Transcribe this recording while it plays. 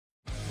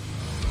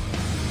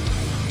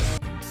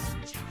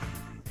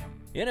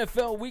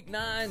NFL Week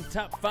 9,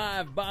 top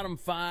 5, bottom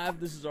 5.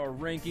 This is our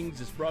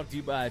rankings. It's brought to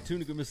you by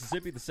Tunica,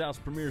 Mississippi, the South's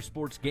premier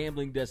sports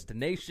gambling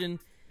destination.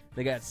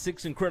 They got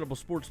 6 incredible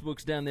sports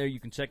books down there. You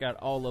can check out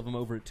all of them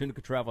over at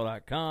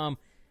tunicatravel.com.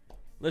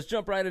 Let's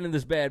jump right into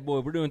this bad boy.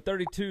 We're doing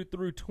 32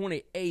 through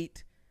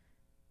 28.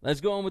 Let's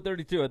go on with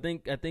 32. I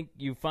think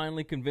you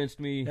finally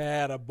convinced me.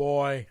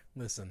 Attaboy.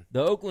 Listen.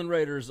 The Oakland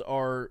Raiders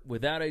are,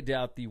 without a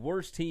doubt, the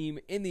worst team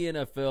in the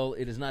NFL.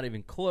 It is not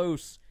even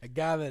close. A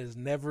guy that has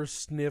never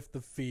sniffed the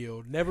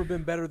field, never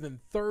been better than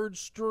third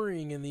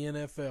string in the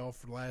NFL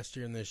for last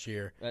year and this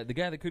year. The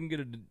guy that couldn't get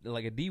a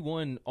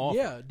D1 offer.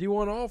 Yeah,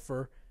 D1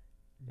 offer.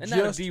 And not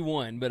a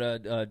D1, but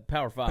a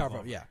Power 5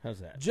 offer. Yeah. How's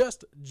that?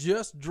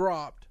 Just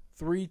dropped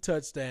 3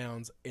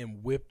 touchdowns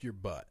and whipped your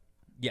butt.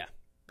 Yeah.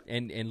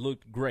 And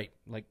looked great,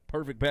 like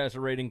perfect passer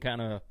rating, kind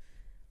of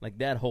like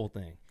that whole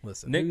thing.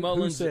 Listen, Nick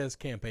Mullins who says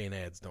campaign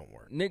ads don't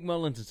work? Nick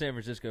Mullins in San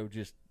Francisco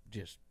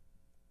just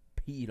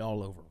peed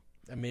all over.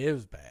 I mean, it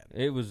was bad.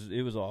 It was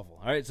awful.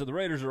 All right, so the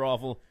Raiders are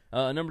awful.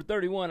 Number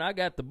 31, I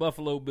got the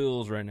Buffalo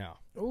Bills right now.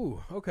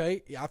 Ooh,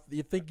 okay.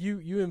 You think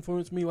you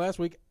influenced me last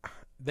week?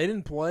 They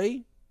didn't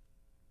play,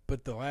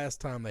 but the last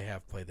time they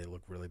have played, they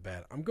look really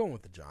bad. I'm going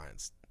with the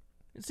Giants.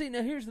 See,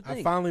 now here's the thing.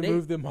 I finally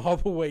moved them all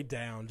the way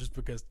down just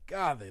because,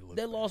 God, they look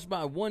They bad. lost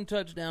by 1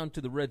 touchdown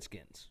to the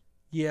Redskins.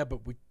 Yeah, but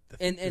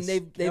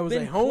they've that was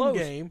been a home close.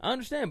 game. I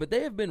understand, but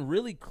they have been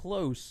really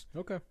close.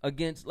 Okay.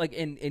 Against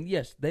and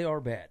yes, they are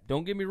bad.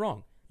 Don't get me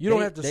wrong. You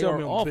don't have to they sell are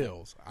me on awful. the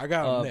Bills. I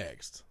got them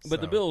next. But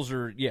so. the Bills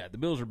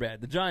are bad.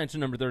 The Giants are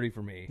number 30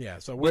 for me. Yeah,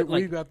 so But,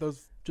 we've got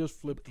those just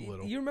flipped a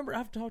little. You remember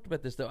I've talked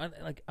about this though.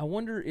 I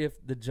wonder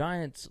if the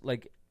Giants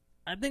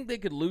I think they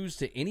could lose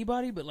to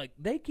anybody, but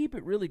they keep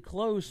it really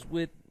close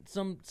with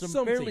some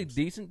fairly teams.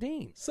 decent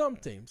teams. Some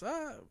teams.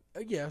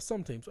 Yeah,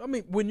 some teams. I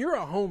mean, when you're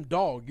a home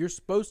dog, you're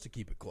supposed to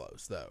keep it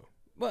close, though.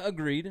 Well,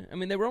 agreed. I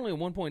mean, they were only a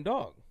 1-point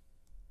dog.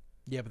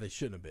 Yeah, but they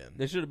shouldn't have been.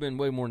 They should have been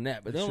way more than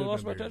that, but they only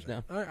lost by a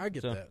touchdown. I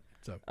get that.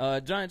 So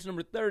Giants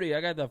number 30,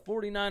 I got the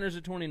 49ers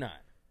at 29.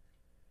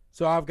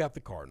 So I've got the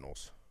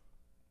Cardinals.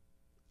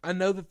 I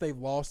know that they've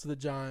lost to the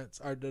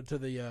Giants or to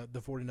the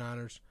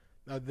 49ers.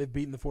 They've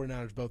beaten the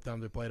 49ers both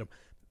times they played them.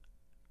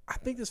 I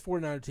think this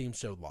 49er team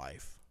showed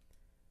life.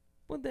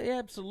 Well, they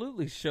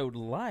absolutely showed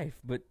life,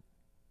 but,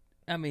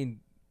 I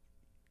mean,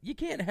 you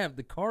can't have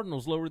the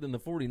Cardinals lower than the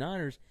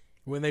 49ers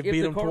when they if beat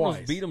the them Cardinals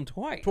twice. beat them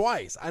twice.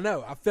 Twice. I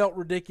know. I felt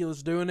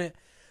ridiculous doing it.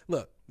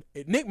 Look,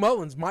 Nick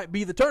Mullins might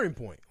be the turning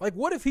point.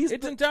 What if he's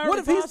entirely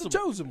he's possible. the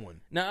chosen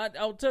one? Now,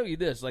 I'll tell you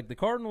this. The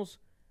Cardinals,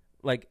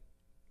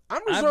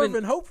 I'm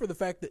reserving hope for the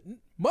fact that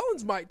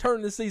Mullins might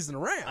turn this season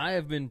around. I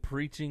have been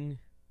preaching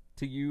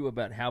to you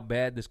about how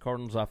bad this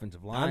Cardinals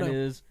offensive line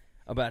is,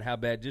 about how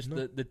bad just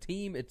the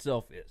team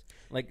itself is.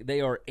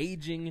 They are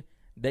aging.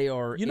 They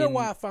are. You know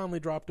why I finally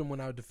dropped them when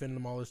I would defend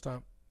them all this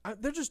time?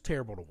 They're just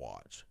terrible to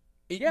watch.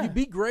 Yeah. You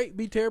be great,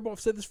 be terrible.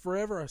 I've said this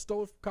forever. I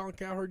stole it from Colin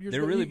Cowherd years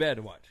ago. They're really bad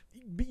to watch.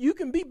 You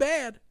can be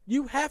bad.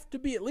 You have to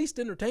be at least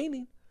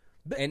entertaining.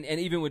 And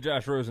even with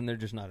Josh Rosen, they're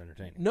just not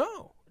entertaining.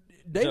 No.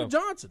 David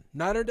Johnson,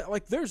 not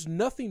there's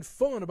nothing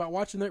fun about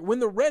watching that. When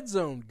the red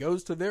zone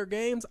goes to their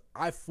games,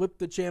 I flip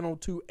the channel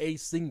to a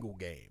single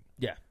game.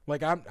 Yeah.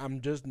 I'm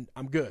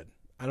good.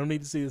 I don't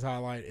need to see this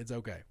highlight. It's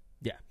okay.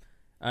 Yeah.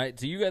 All right,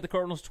 so you got the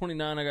Cardinals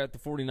 29, I got the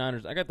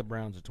 49ers. I got the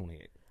Browns at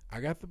 28. I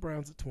got the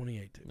Browns at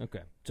 28 too.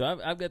 Okay. So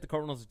I've got the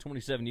Cardinals at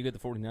 27. You got the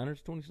 49ers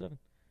at 27?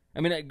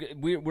 I mean,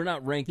 we're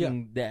not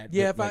ranking that.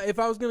 Yeah, if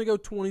I was going to go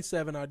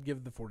 27, I'd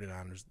give the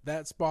 49ers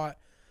that spot.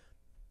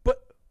 But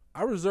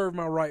I reserve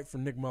my right for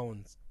Nick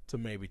Mullins to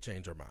maybe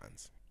change our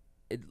minds.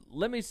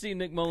 Let me see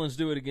Nick Mullins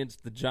do it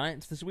against the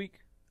Giants this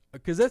week.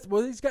 Because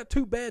he's got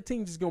 2 bad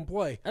teams he's going to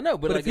play. I know,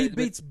 but if he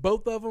beats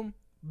both of them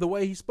the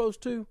way he's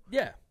supposed to,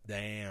 yeah.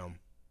 Damn.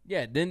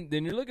 Yeah, then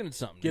you're looking at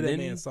something. Get that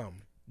man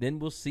something. Then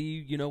we'll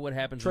see, what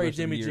happens Trade the rest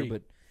Jimmy of the year. G.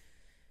 But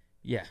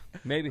yeah,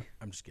 maybe.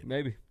 I'm just kidding.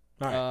 Maybe.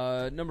 All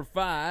right. Number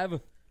 5. Who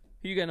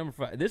you got number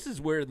 5? This is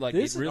where it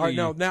really. Right,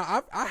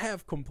 now I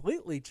have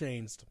completely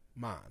changed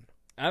mine.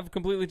 I've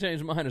completely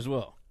changed mine as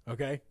well.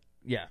 Okay.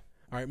 Yeah.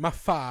 All right, my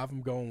 5.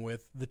 I'm going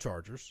with the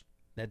Chargers.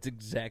 That's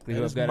exactly That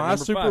who was I've got my at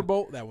number Super 5.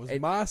 Bowl. That was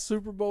my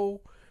Super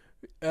Bowl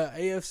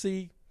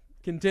AFC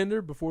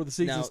contender before the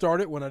season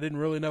started when I didn't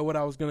really know what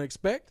I was going to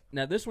expect.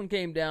 Now, this one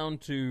came down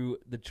to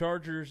the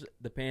Chargers,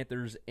 the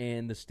Panthers,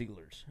 and the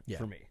Steelers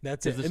for me.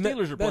 That's it. Because the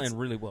Steelers are playing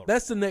really well.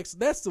 That's the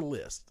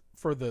list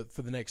for the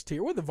next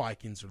tier. Well, the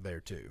Vikings are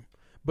there too.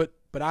 But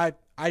I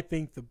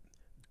think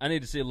I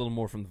need to see a little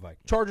more from the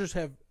Vikings. Chargers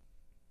have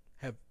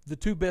the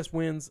 2 best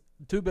wins,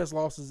 2 best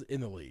losses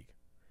in the league.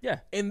 Yeah.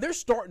 And they're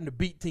starting to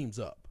beat teams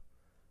up.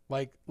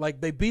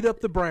 Like they beat up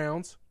the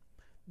Browns.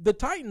 The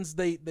Titans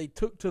they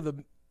took to the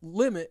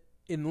limit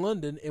in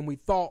London, and we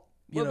thought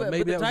maybe the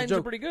that was Titans a joke.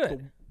 are pretty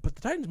good. But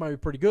the Titans might be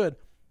pretty good,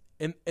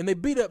 and they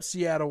beat up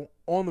Seattle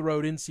on the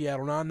road in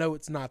Seattle. Now I know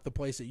it's not the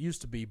place it used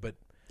to be, but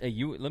hey,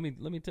 let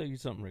me tell you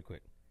something real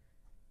quick.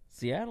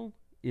 Seattle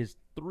is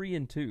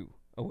 3-2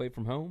 away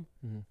from home.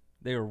 Mm-hmm.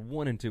 They are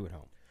 1-2 at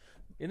home.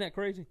 Isn't that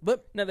crazy?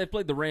 But now they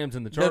played the Rams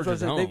and the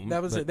Chargers at home.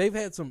 They've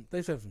had some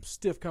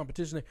stiff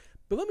competition there.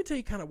 But let me tell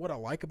you kind of what I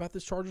like about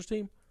this Chargers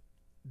team.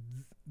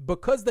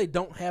 Because they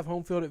don't have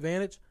home field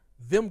advantage,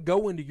 them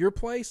going to your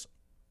place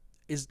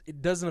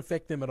it doesn't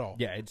affect them at all.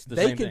 Yeah, it's the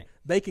same thing.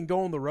 They can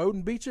go on the road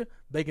and beat you.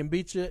 They can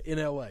beat you in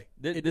L.A.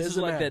 This is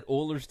like that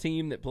Oilers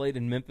team that played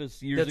in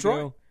Memphis years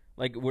ago. Right.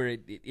 Like where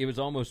it was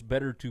almost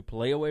better to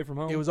play away from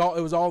home. It was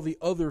all the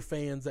other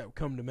fans that would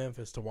come to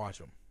Memphis to watch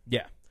them.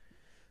 Yeah.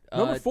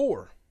 Number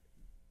 4.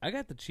 I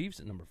got the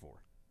Chiefs at number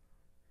 4.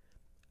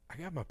 I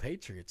got my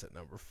Patriots at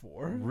number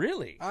 4.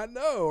 Really? I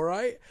know,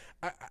 right?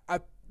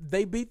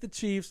 They beat the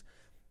Chiefs.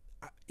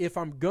 If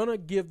I'm going to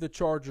give the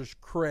Chargers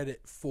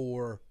credit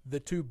for the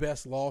 2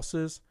 best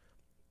losses,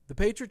 the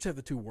Patriots have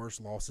the 2 worst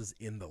losses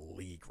in the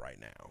league right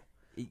now.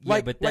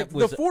 Yeah, but that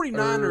was the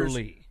 49ers,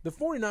 early. The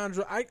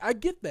 49ers, I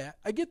get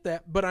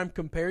that, but I'm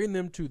comparing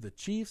them to the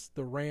Chiefs,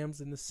 the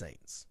Rams, and the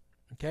Saints.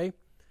 Okay?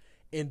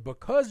 And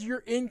because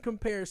you're in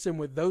comparison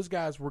with those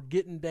guys, we're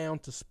getting down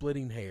to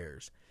splitting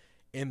hairs.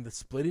 And the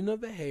splitting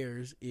of the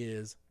hairs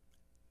is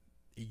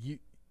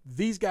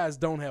these guys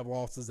don't have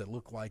losses that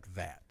look like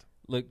that.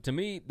 Look, to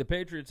me, the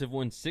Patriots have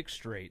won 6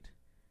 straight.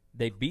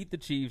 They beat the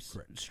Chiefs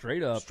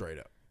straight up. Straight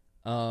up.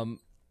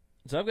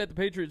 So I've got the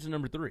Patriots at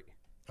number 3.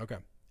 Okay.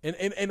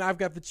 And I've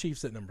got the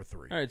Chiefs at number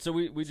 3. All right, so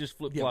we just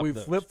flip-flopped those.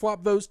 We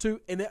flip-flopped those 2,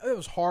 and it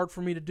was hard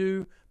for me to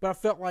do, but I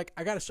felt like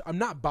I'm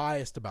not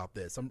biased about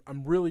this.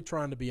 I'm really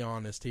trying to be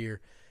honest here,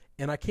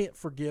 and I can't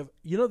forgive.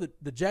 You know,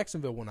 the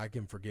Jacksonville one I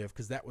can forgive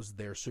because that was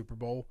their Super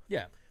Bowl.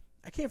 Yeah.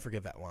 I can't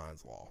forgive that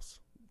Lions loss.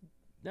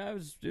 No,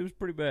 it was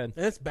pretty bad.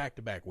 And it's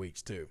back-to-back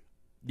weeks, too.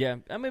 Yeah,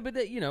 I mean, but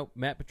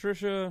Matt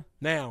Patricia.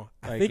 Now,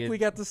 I think we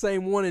got the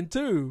same 1 and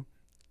 2,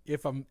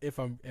 if I'm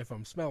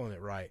smelling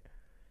it right.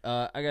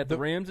 I got the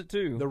Rams at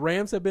 2. The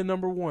Rams have been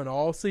number 1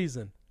 all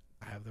season.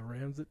 I have the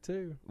Rams at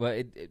 2.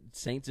 Well,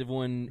 Saints have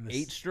won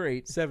 8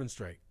 straight. 7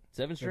 straight.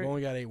 7 straight? They've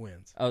only got 8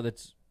 wins. Oh,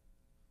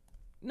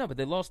 no, but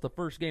they lost the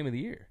first game of the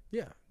year.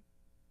 Yeah.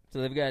 So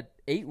they've got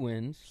 8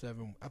 wins.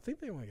 7. I think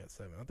they only got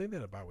 7. I think they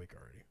had a bye week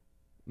already.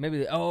 Maybe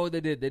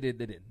they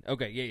did.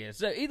 Okay, yeah.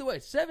 So either way,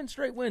 7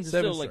 straight wins is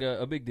still like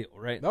a big deal,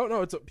 right?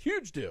 No, it's a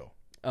huge deal.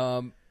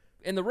 And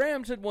the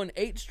Rams had won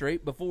 8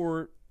 straight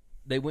before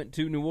they went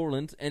to New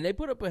Orleans, and they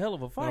put up a hell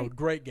of a fight. Oh,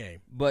 great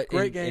game.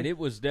 Great game. And it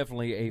was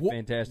definitely a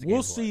fantastic game.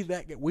 We'll see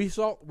that game. We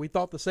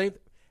thought the same.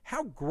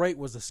 How great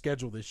was the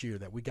schedule this year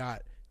that we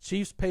got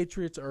Chiefs,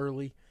 Patriots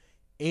early,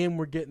 and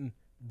we're getting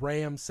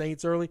Rams,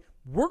 Saints early.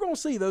 We're going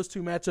to see those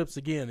 2 matchups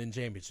again in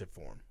championship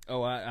form.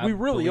 Oh, we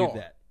really believe are.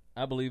 That.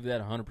 I believe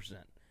that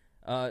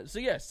 100%. So,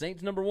 yeah,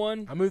 Saints number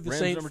 1. I moved the Rams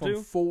Saints number from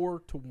 2.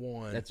 4 to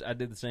 1. I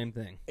did the same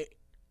thing.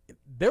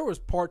 There was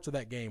parts of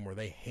that game where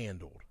they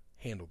handled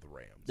the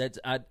Rams.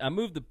 I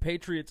moved the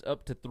Patriots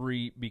up to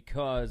 3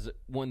 because,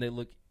 one, they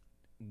look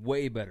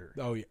way better.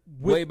 Oh, yeah.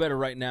 Way better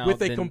right now.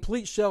 With a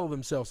complete shell of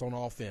themselves on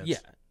offense.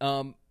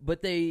 Yeah.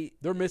 But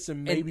they're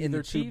missing maybe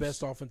their 2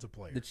 best offensive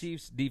players. The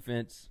Chiefs'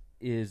 defense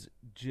is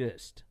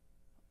just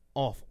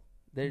awful.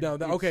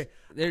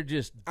 They're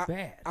just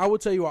bad. I will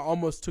tell you, I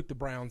almost took the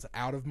Browns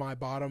out of my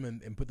bottom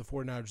and put the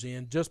 49ers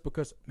in just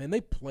because, man,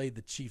 they played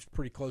the Chiefs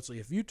pretty closely.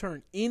 If you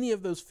turn any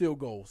of those field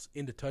goals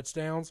into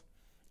touchdowns,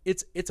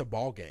 it's a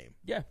ball game.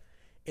 Yeah.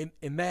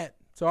 And that,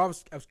 so I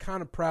was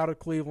kind of proud of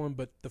Cleveland,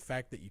 but the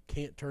fact that you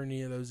can't turn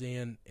any of those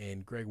in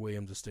and Greg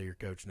Williams is still your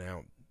coach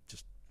now,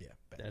 just, yeah.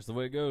 Bad. That's the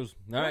way it goes.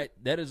 All right.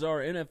 That is our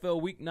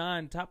NFL Week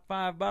 9 top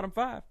 5, bottom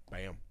 5.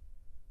 Bam.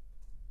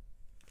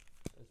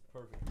 That's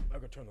perfect. I'm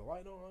going to turn the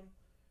light on.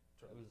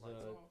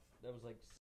 That was like